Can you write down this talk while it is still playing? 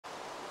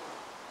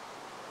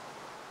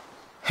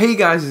Hey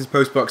guys, this is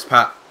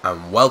postboxpat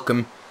and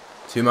welcome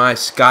to my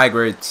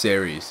SkyGrid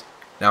series.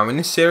 Now in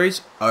this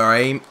series, our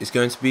aim is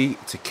going to be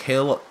to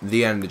kill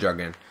the Ender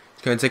Dragon.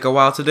 It's going to take a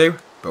while to do,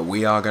 but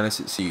we are going to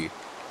succeed.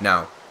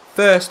 Now,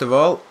 first of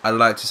all, I'd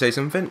like to say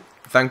something.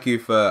 Thank you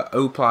for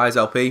Oplies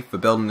LP for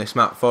building this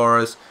map for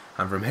us,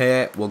 and from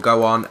here we'll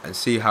go on and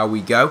see how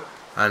we go.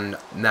 And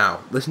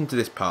now, listen to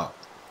this part.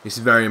 This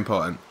is very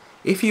important.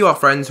 If you are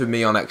friends with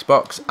me on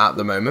Xbox at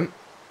the moment,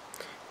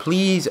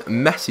 please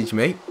message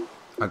me.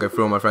 I'll go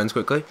through all my friends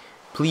quickly.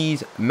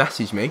 Please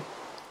message me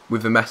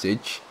with a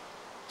message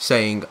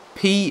saying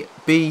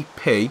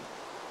PBP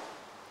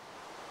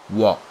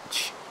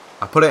watch.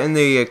 I put it in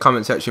the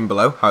comment section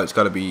below how it's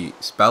got to be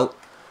spelt,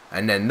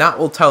 and then that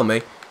will tell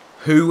me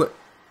who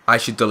I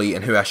should delete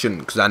and who I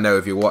shouldn't, because I know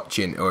if you're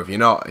watching or if you're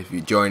not, if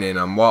you're joining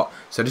on what.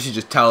 So this is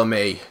just telling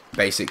me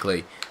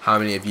basically how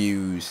many of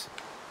yous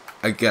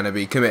are going to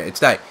be committed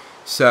today.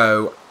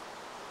 So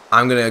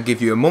I'm going to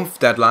give you a month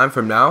deadline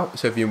from now.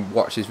 So if you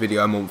watch this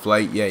video a month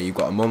late, yeah, you've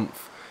got a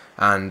month.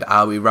 And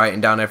I'll be writing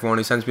down everyone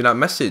who sends me that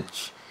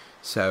message.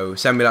 So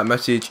send me that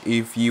message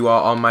if you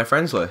are on my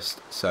friends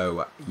list.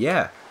 So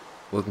yeah,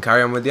 we can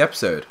carry on with the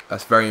episode.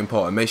 That's very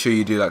important. Make sure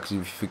you do that, because if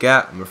you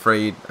forget, I'm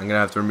afraid I'm going to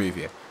have to remove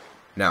you.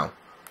 Now,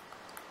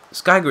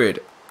 SkyGrid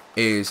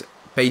is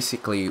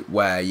basically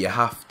where you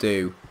have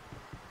to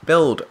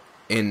build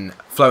in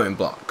floating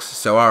blocks.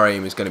 So our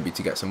aim is going to be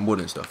to get some wood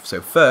and stuff. So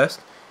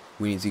first,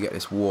 we need to get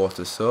this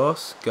water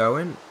source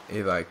going,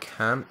 if I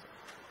can.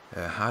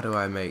 How do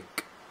I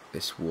make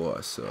this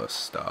water source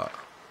start?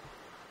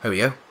 Here we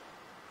go.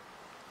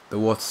 The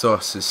water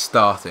source has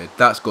started.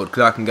 That's good,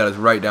 because that can get us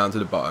right down to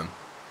the bottom.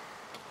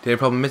 The only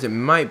problem is it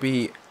might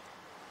be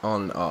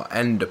on our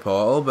ender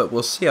portal, but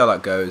we'll see how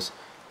that goes.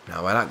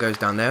 Now, while that goes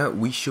down there,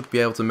 we should be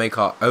able to make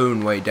our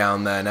own way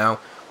down there now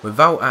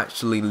without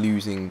actually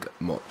losing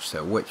much.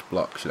 So which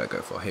block should I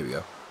go for? Here we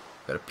go.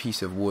 Got a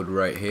piece of wood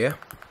right here.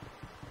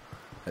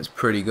 That's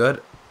pretty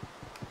good.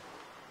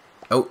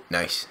 Oh,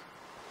 nice.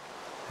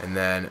 And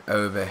then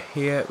over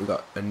here we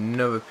got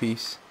another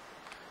piece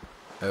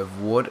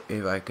of wood.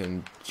 If I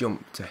can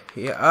jump to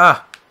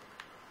here.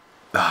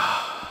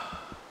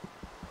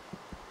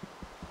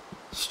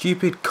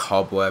 Stupid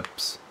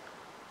cobwebs.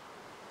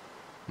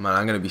 Man,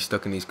 I'm going to be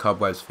stuck in these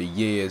cobwebs for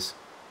years.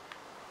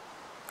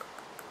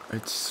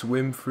 Let's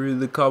swim through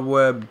the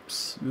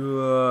cobwebs.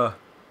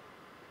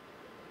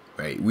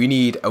 Right, we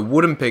need a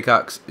wooden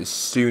pickaxe as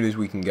soon as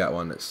we can get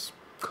one. Let's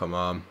come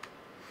on.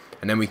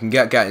 And then we can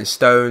getting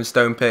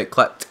stone pick,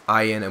 collect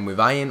iron, and with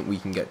iron we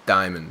can get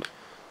diamond.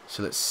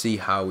 So let's see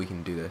how we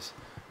can do this.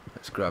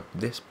 Let's grab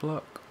this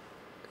block.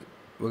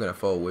 We're going to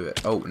fall with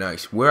it. Oh,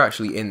 nice. We're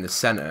actually in the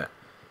center,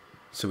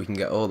 so we can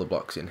get all the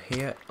blocks in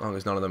here, as long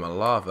as none of them are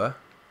lava.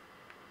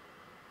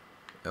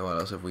 And what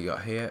else have we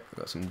got here? We've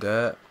got some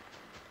dirt.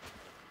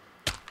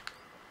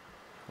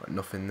 Got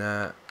nothing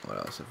there. What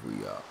else have we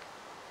got?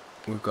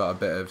 We've got a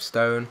bit of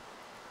stone.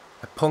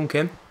 A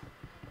pumpkin.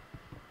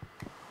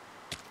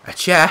 A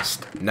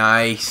chest.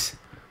 Nice.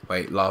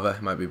 Wait, lava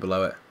might be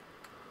below it.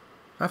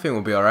 I think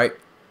we'll be alright.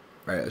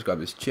 Right, let's grab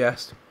this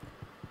chest.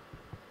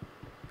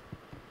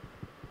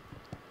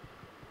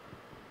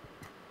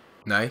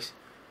 Nice.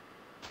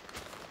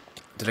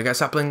 Did I get a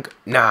sapling?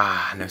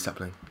 Nah, no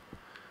sapling.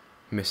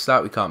 Missed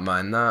that, we can't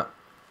mine that.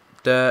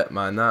 Dirt,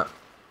 mine that.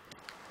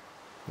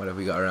 What have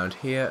we got around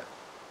here?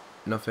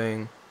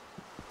 Nothing.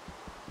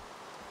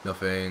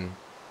 Nothing.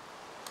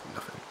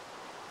 Nothing.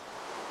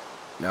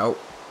 No.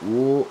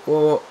 Whoa,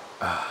 whoa.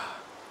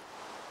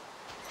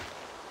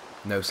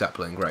 No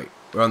sapling, great.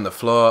 We're on the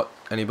floor.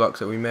 Any blocks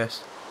that we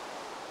missed?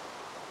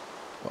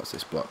 What's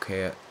this block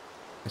here?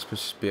 This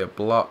must be a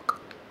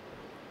block.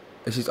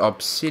 This is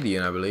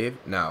obsidian, I believe.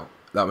 Now,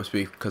 that must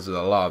be because of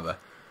the lava.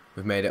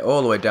 We've made it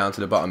all the way down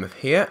to the bottom of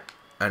here,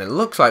 and it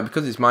looks like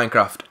because it's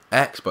Minecraft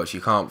Xbox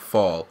you can't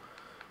fall.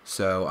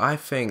 So I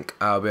think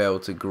I'll be able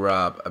to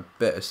grab a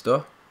bit of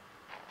stuff.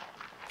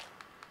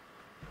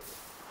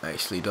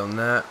 Nicely done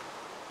there.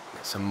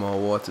 Get some more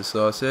water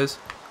sources.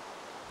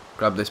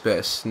 Grab this bit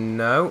of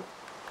snow.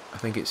 I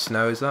think it's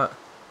snow, is that?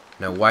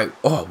 No, white.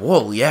 Oh,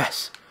 wool,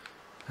 yes.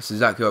 That's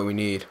exactly what we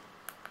need.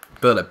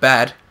 Build a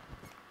bed.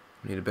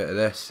 We need a bit of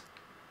this.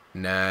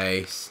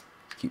 Nice.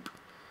 Keep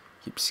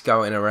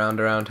scouting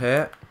around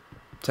here.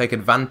 Take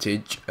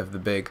advantage of the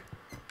big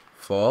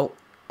fall.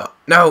 Oh,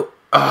 no!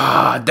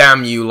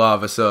 Damn you,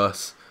 lava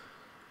source.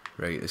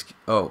 Right, let's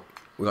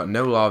we got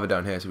no lava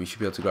down here, so we should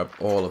be able to grab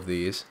all of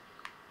these.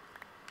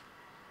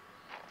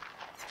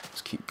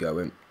 Let's keep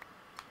going.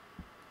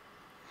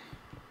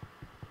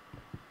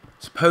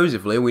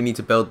 Supposedly, we need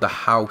to build the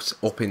house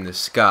up in the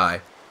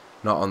sky,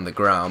 not on the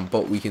ground,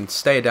 but we can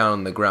stay down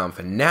on the ground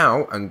for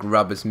now and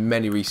grab as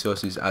many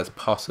resources as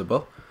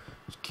possible.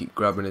 Just keep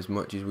grabbing as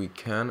much as we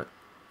can.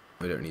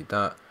 We don't need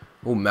that.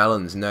 Oh,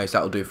 melons, nice.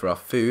 That'll do for our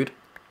food.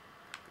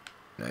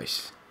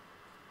 Nice.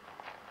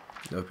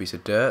 Another piece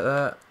of dirt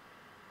there.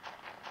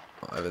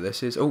 Whatever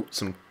this is. Oh,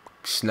 some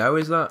snow,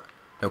 is that?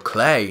 No,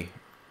 clay.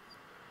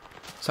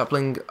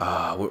 Sapling.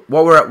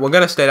 We're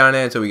gonna stay down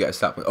here until we get a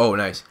sapling. Oh,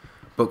 nice.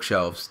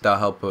 bookshelves. That'll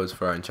help us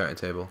for our enchanting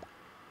table.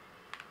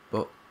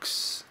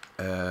 Books.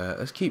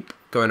 Let's keep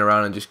going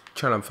around and just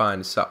trying to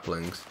find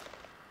saplings.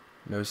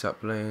 No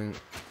sapling.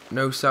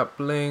 No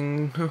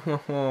sapling.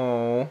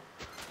 No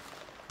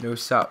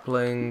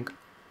sapling.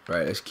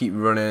 Right, let's keep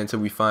running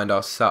until we find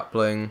our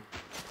sapling.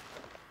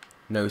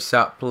 No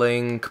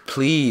sapling.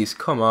 Please,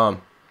 come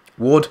on.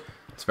 Wood.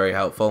 That's very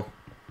helpful.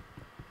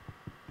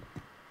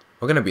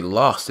 We're going to be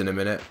lost in a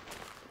minute.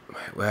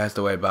 Where's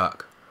the way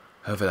back?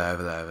 Over there,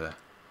 over there, over there.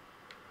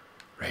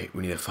 Right,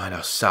 we need to find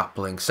our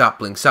sapling.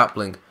 Sapling,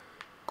 sapling.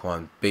 Come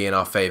on, be in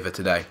our favour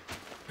today.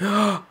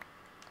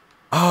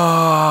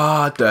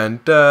 Ah,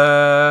 dun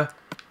dun.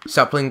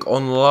 Sapling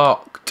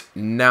unlocked.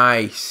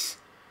 Nice.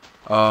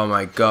 Oh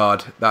my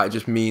god, that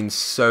just means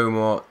so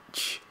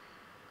much.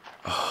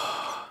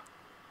 Oh.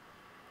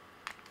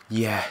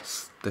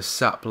 Yes, the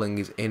sapling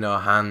is in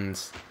our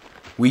hands.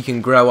 We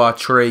can grow our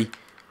tree.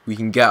 We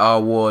can get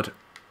our wood.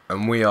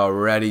 And we are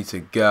ready to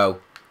go.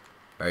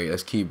 Right,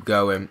 let's keep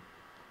going.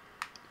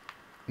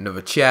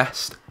 Another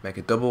chest. Make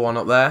a double one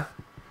up there.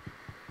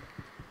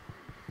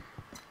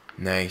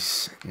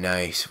 Nice,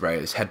 nice. Right,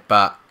 let's head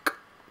back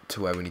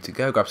to where we need to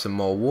go. Grab some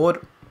more wood.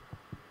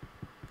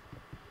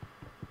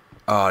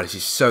 Oh, this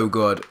is so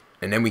good.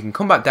 And then we can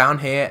come back down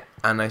here.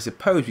 And I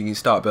suppose we can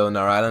start building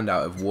our island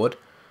out of wood.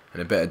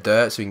 And a bit of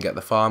dirt so we can get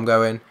the farm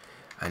going.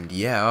 And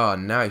yeah, oh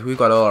nice. We've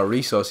got all our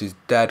resources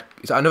dead.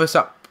 Is that another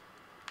sap?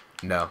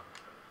 No.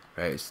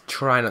 Right, let's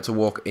try not to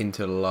walk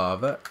into the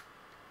lava.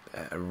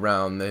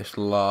 Around this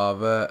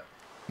lava.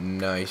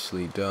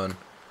 Nicely done.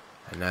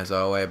 And there's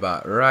our way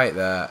back right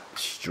there.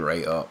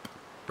 Straight up.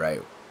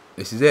 Right,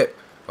 this is it.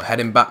 We're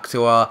heading back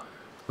to our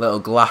little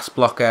glass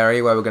block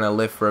area where we're going to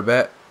live for a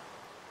bit.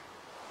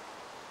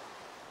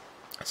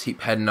 Let's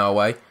keep heading our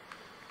way.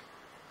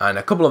 And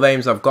a couple of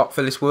aims I've got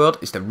for this world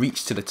is to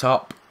reach to the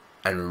top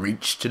and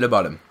reach to the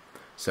bottom.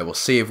 So we'll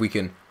see if we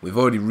can. We've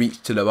already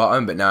reached to the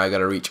bottom, but now I got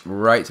to reach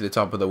right to the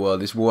top of the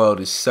world. This world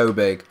is so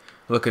big.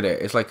 Look at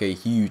it. It's like a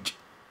huge,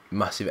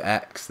 massive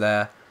X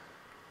there.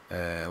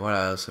 What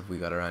else have we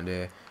got around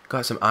here?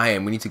 Got some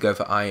iron. We need to go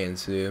for iron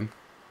soon.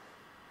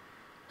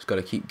 Just got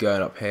to keep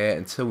going up here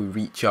until we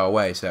reach our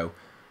way. So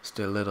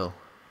still a little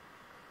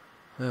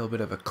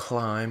bit of a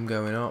climb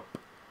going up.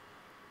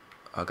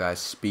 Our guy's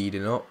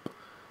speeding up.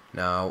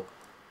 Now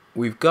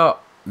we've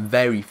got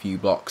very few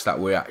blocks that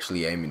we're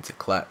actually aiming to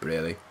collect.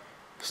 Really.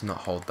 Let's not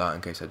hold that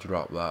in case I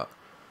drop that.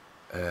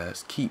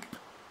 Let's keep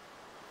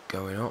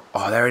going up.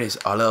 Oh, there it is,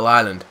 our little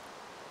island.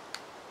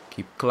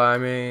 Keep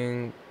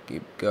climbing,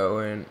 keep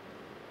going.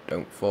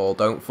 Don't fall,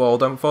 don't fall,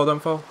 don't fall,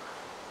 don't fall.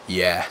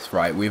 Yes,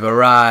 right, we've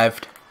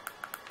arrived.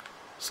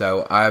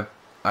 So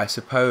I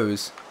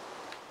suppose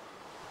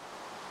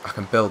I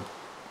can build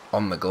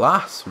on the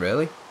glass,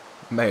 really.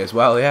 May as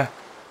well, yeah.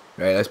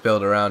 Right, let's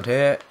build around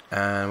here.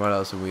 And what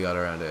else have we got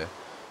around here?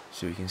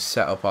 So we can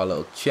set up our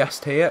little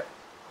chest here.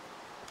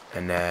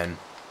 And then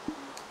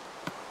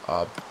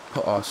I'll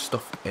put our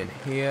stuff in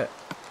here.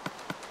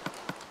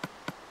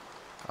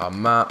 Our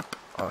map,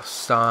 our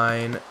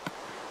sign.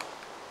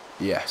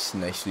 Yes,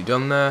 nicely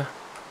done there.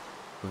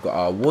 We've got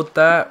our wood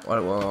there.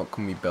 What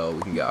can we build?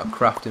 We can get our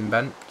crafting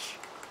bench.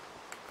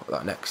 Put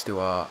that next to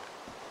our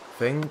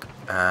thing.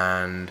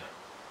 And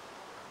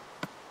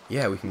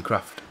yeah, we can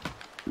craft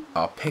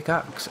our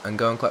pickaxe and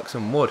go and collect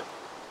some wood.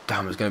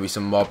 Damn, there's going to be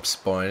some mobs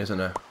spawning, isn't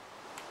there?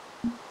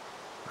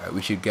 Right,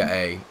 we should get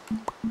a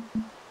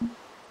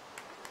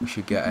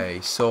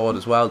sword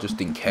as well,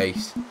 just in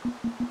case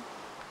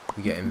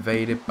we get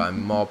invaded by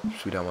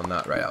mobs. We don't want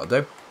that. Right, that'll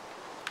do.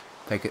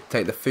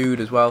 Take the food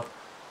as well.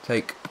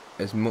 Take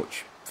as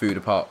much food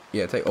apart.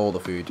 Yeah, take all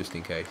the food just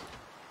in case.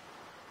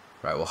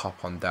 Right, we'll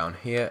hop on down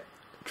here.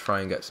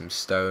 Try and get some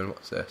stone.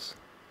 What's this?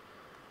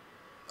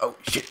 Oh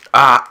shit!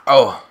 Ah!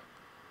 Oh!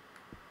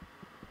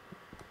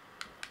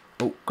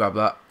 Oh, grab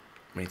that.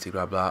 We need to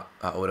grab that.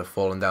 That would have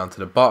fallen down to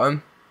the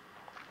bottom.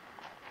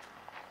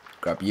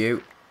 Grab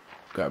you.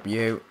 Grab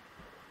you.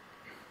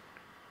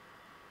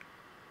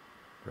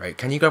 Right,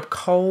 can you grab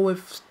coal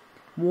with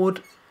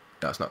wood?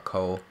 No, it's not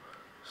coal.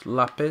 It's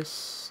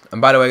lapis.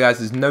 And by the way, guys,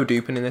 there's no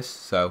duping in this,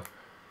 so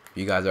if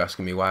you guys are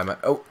asking me why am I...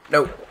 Oh,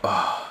 no!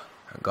 Oh,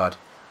 thank God.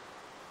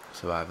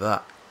 Survive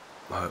that.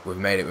 Oh, we've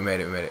made it, we made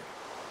it, we made it.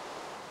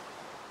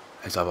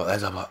 There's our block,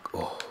 there's our block.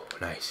 Oh,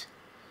 nice.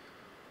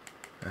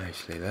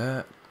 Nicely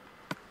there.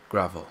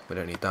 Gravel, we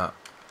don't need that.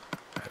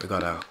 Right, we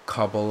got our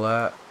cobble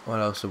there. What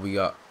else have we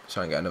got?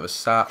 Try and get another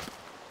sap.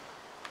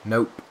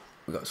 Nope.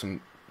 We got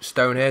some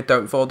stone here.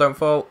 Don't fall, don't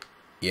fall.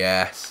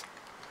 Yes.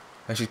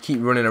 I should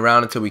keep running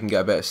around until we can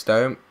get a bit of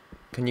stone.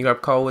 Can you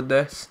grab coal with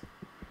this?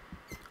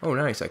 Oh,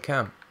 nice, I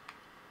can.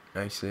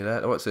 Nicely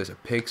there. What's this? A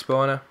pig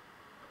spawner.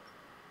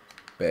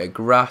 Bit of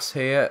grass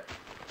here.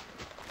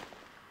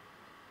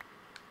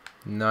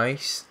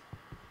 Nice.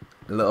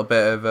 A little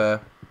bit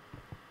of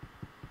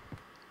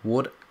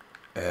wood.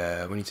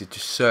 We need to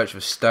just search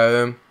for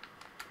stone.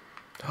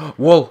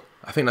 Wool.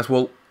 I think that's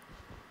wool.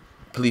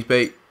 Please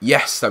be.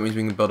 Yes, that means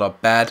we can build our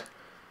bed.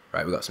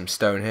 Right, we got some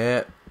stone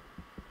here.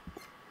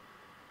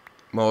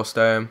 More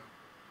stone.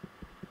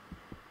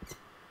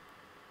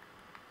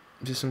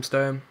 Is this some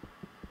stone?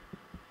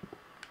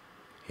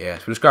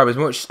 Yes, we'll just grab as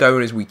much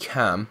stone as we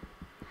can,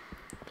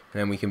 and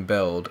then we can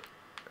build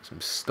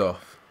some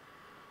stuff.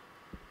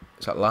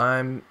 Is that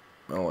lime?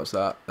 Oh, what's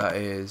that? That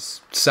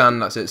is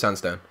sand. That's it,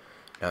 sandstone.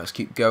 Now let's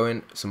keep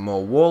going. Some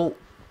more wool.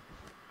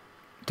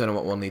 Don't know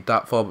what we'll need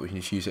that for, but we can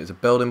just use it as a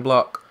building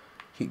block.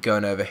 Keep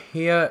going over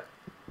here.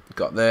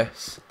 Got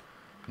this.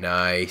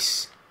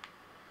 Nice.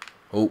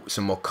 Oh,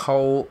 some more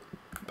coal.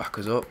 Back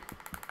us up.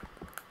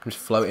 I'm just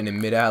floating in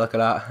midair. Look at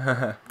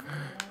that.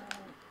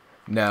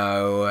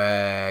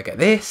 Now, get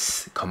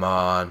this. Come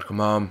on, come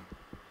on.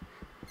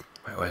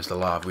 Wait, where's the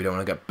lava? We don't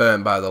want to get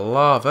burnt by the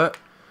lava.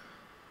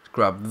 Let's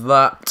grab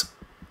that.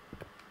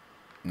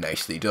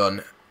 Nicely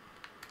done.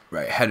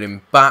 Right,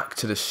 heading back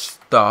to the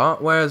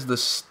start. Where's the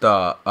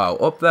start? Oh,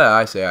 up there.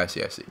 I see.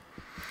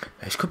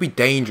 This could be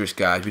dangerous,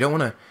 guys. We don't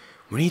want to...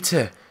 We need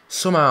to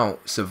somehow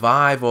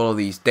survive all of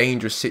these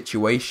dangerous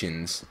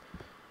situations.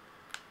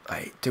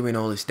 Like, doing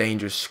all this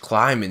dangerous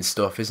climbing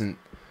stuff isn't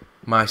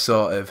my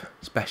sort of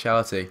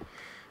speciality.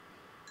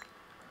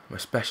 My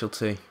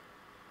specialty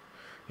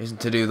isn't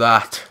to do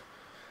that.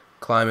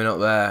 Climbing up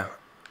there.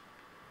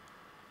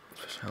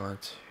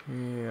 Speciality.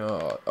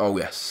 Oh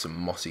yes, some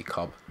mossy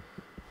cob.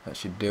 That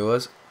should do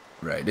us.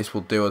 Right, this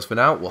will do us for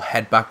now. We'll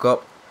head back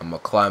up and we'll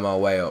climb our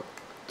way up.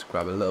 Let's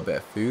grab a little bit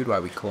of food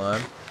while we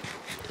climb.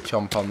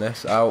 Chomp on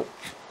this. Ow.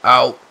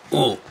 Ow.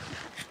 Ooh.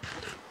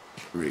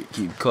 Right,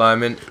 keep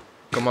climbing.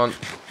 Come on.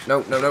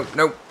 No, no, no,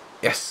 no.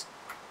 Yes.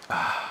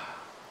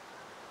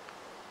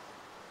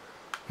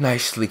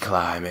 Nicely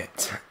climb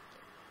it.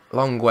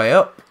 Long way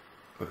up,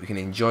 but we can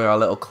enjoy our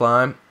little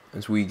climb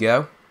as we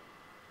go.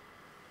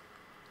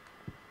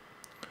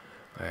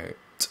 Right,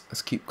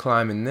 let's keep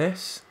climbing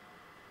this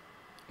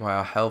while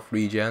our health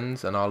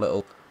regens and our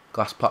little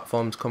glass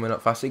platform's coming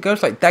up fast. It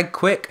goes like dead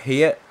quick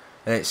here,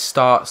 and it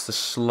starts to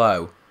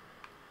slow.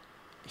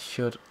 It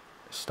should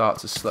start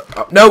to slow.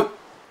 Oh, no!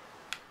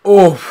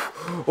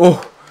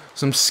 Oh,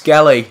 some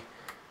skelly.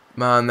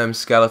 Man, them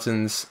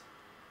skeletons.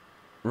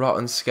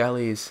 Rotten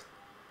skellies.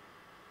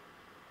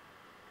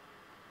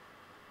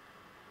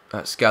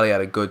 That skelly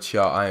had a good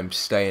shot. I am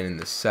staying in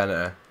the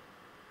centre.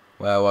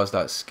 Where was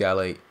that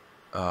skelly?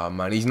 Oh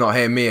man, he's not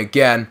hitting me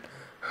again.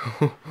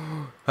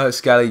 That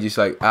skelly just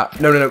like... no,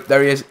 no, no,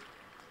 there he is.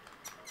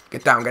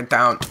 Get down, get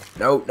down.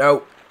 No,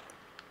 no.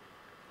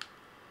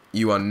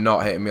 You are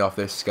not hitting me off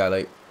this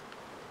skelly.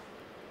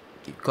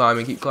 Keep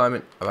climbing, keep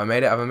climbing. Have I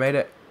made it? Have I made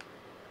it?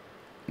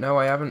 No,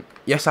 I haven't.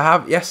 Yes, I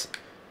have. Yes.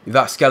 If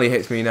that skelly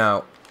hits me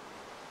now.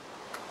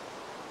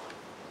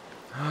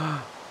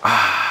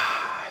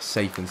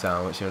 Safe and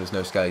sound, which, you know, there's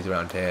no skellies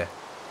around here.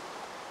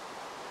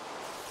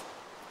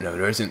 No,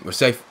 there isn't. We're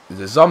safe. There's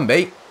a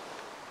zombie.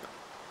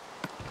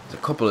 There's a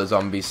couple of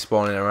zombies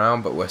spawning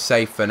around, but we're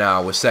safe for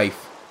now. We're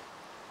safe.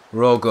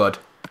 We're all good.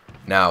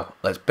 Now,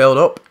 let's build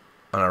up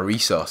on our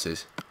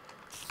resources.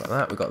 Got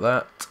that, we got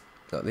that.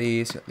 Got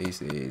these,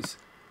 these.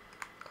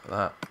 Got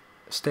that.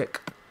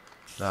 Stick.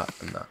 That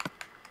and that.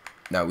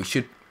 Now, we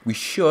should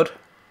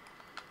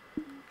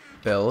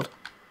build.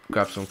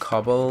 Grab some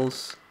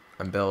cobbles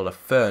and build a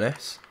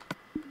furnace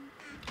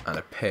and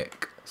a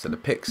pick. So the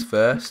picks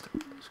first.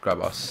 Let's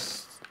grab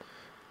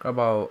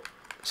our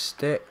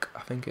stick. I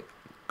think it.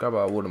 Grab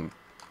our wooden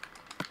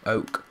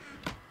oak.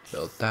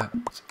 Build that.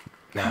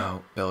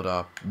 Now build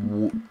our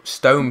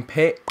stone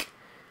pick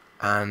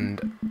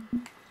and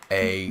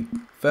a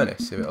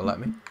furnace, if it'll let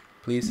me,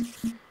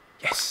 please.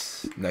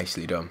 Yes,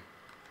 nicely done.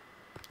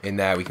 In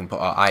there we can put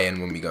our iron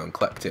when we go and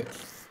collect it.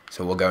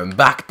 So we're going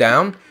back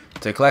down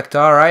to collect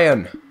our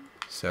iron.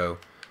 So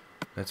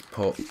let's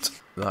put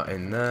that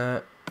in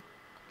there,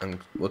 and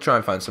we'll try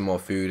and find some more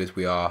food as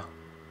we're down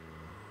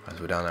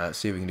there. Let's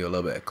see if we can do a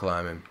little bit of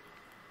climbing.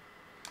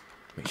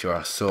 Make sure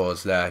our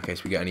sword's there in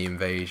case we get any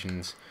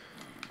invasions.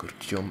 Good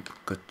jump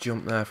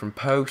there from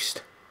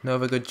post.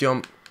 Another good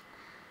jump.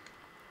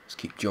 Let's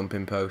keep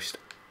jumping post.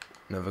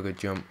 Another good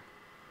jump.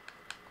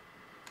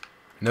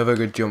 Another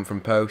good jump from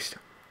post.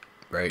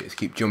 Right, let's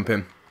keep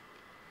jumping.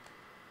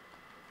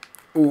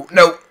 Oh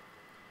no!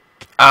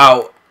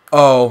 Ow!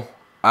 Oh!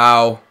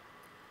 Ow!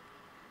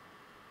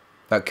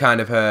 That kind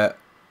of hurt.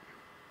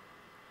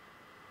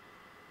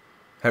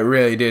 It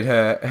really did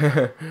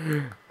hurt.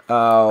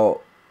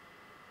 Ow!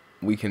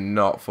 We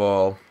cannot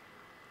fall.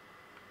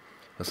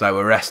 Looks like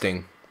we're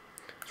resting.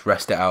 Let's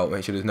rest it out.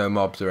 Make sure there's no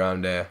mobs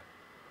around here.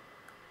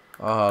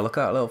 Oh, look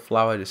at that little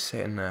flower just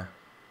sitting there.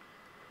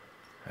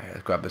 Right,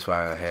 let's grab this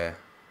wire here.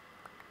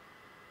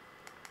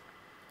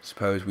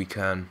 Suppose we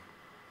can.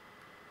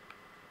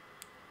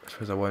 I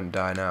suppose I won't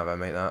die now if I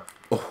make that.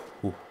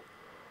 Oh,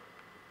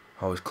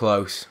 I was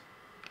close.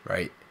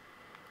 Right.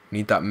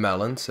 Need that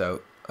melon,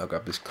 so I'll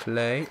grab this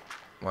clay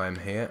while I'm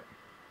here.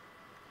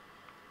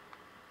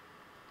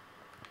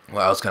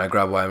 What else can I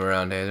grab while I'm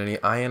around here? Is there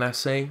any iron I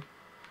see?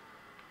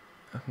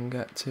 I can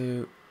get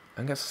to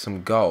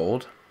some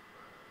gold.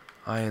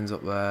 Iron's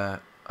up there.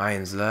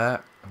 Iron's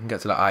there. I can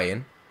get to the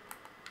iron.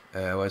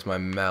 Where's my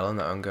melon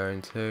that I'm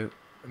going to?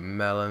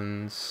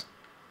 Melons.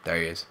 There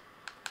he is.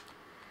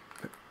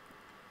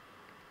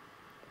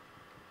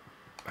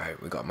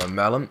 Alright, we got my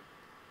melon.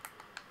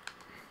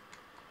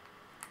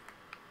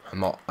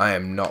 I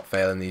am not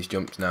failing these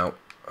jumps now.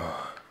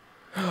 Oh.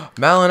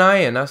 Melon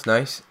iron, that's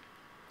nice.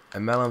 A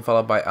melon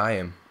followed by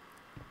iron.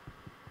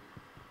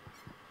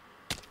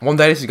 One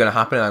day this is going to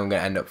happen and I'm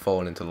going to end up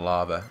falling into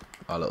lava.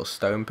 Our little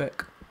stone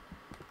pick.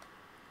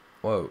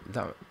 Whoa,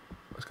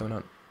 what's going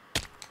on?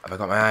 Have I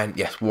got my iron?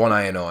 Yes, 1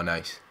 iron ore,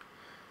 nice.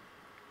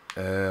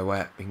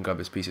 Where? We can grab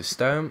this piece of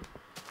stone.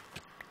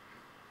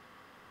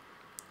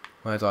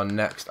 Where's our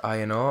next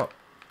iron ore?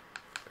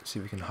 Let's see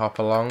if we can hop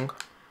along.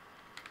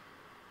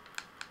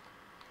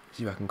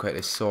 See if I can create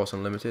this source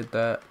unlimited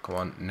there. Come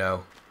on,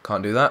 no.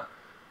 Can't do that.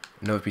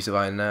 Another piece of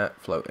iron there,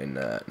 floating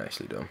there.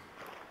 Nicely done.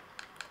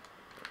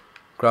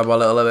 Grab our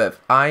little bit of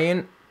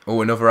iron.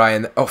 Oh, another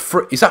iron there.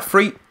 Oh, is that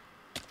 3?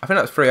 I think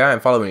that's 3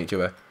 iron following each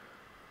other.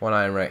 1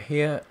 iron right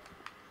here.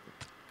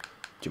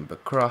 Jump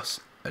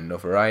across.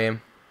 Another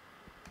iron.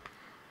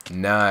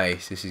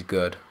 Nice, this is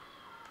good.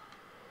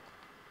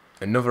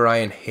 Another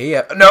iron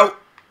here. No!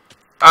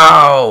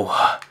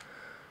 Ow!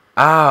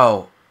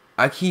 Ow!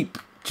 I keep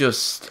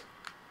just...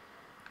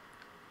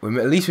 at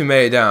least we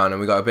made it down and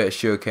we got a bit of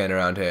sugarcane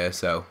around here,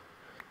 so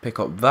pick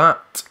up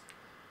that.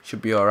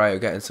 Should be alright. We're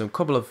getting some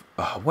couple of...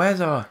 Oh, where's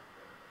our...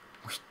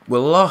 We're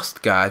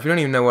lost, guys. We don't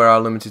even know where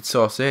our limited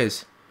source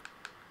is.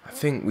 I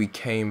think we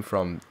came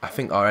from... I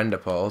think our ender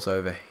pearl's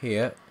over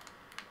here.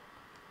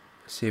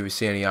 Let's see if we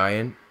see any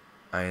iron.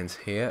 Iron's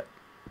here.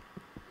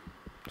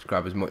 Just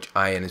grab as much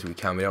iron as we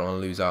can. We don't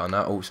want to lose out on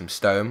that. Oh, some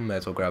stone. May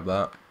as well grab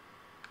that.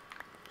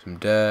 Some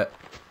dirt.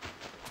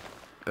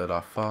 Build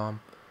our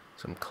farm.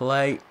 Some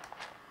clay.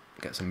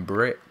 Get some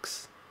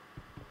bricks.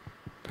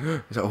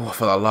 Oh, I thought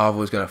that lava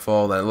was going to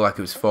fall then. It looked like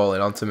it was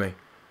falling onto me.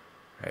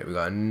 Right, we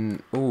got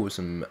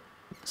some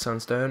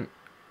sandstone.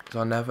 Is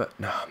our never...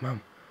 No,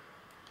 man.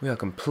 We are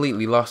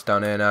completely lost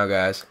down here now,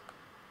 guys.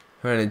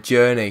 We're on a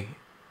journey.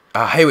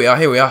 Ah, here we are,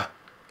 here we are.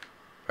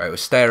 Right, we'll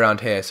stay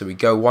around here. So we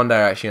go one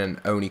direction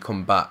and only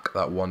come back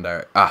that one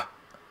direction. Ah.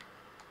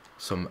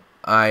 Some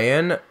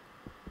iron.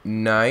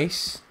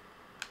 Nice.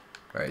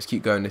 Right, let's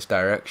keep going this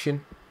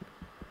direction.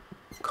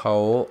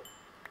 Coal.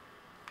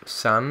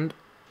 Sand.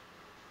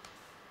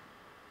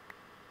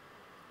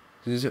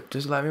 Does it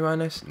let me mine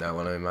this? No,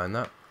 won't let me mine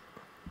that.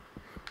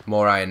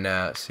 More iron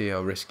there. Let's see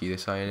how risky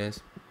this iron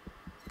is.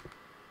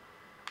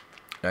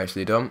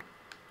 Nicely done.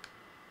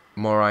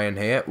 More iron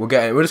here.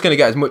 We're just gonna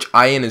get as much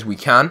iron as we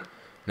can, and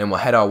then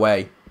we'll head our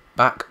way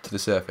back to the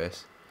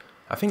surface.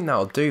 I think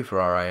that'll do for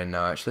our iron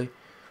now, actually.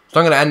 So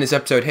I'm gonna end this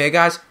episode here,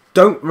 guys.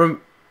 Don't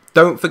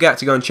forget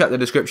to go and check the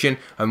description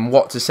and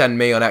what to send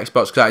me on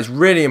Xbox, because that is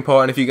really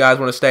important if you guys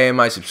want to stay in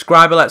my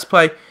subscriber Let's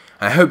Play.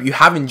 I hope you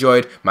have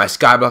enjoyed my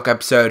Skyblock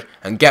episode,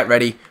 and get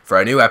ready for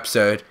a new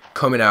episode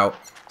coming out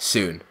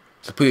soon.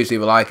 So please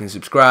leave a like and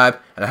subscribe,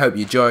 and I hope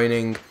you're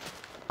joining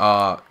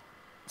our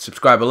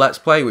subscriber Let's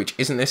Play, which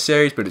isn't this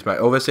series, but it's my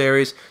other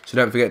series. So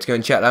don't forget to go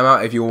and check them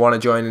out if you want to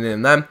join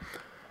in them.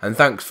 And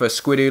thanks for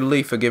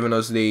Squiddy for giving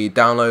us the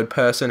download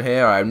person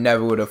here. I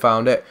never would have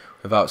found it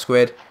without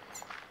Squid.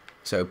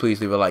 So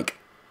please leave a like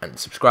and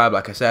subscribe,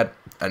 like I said.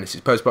 And this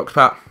is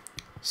postboxpat,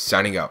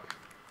 signing out.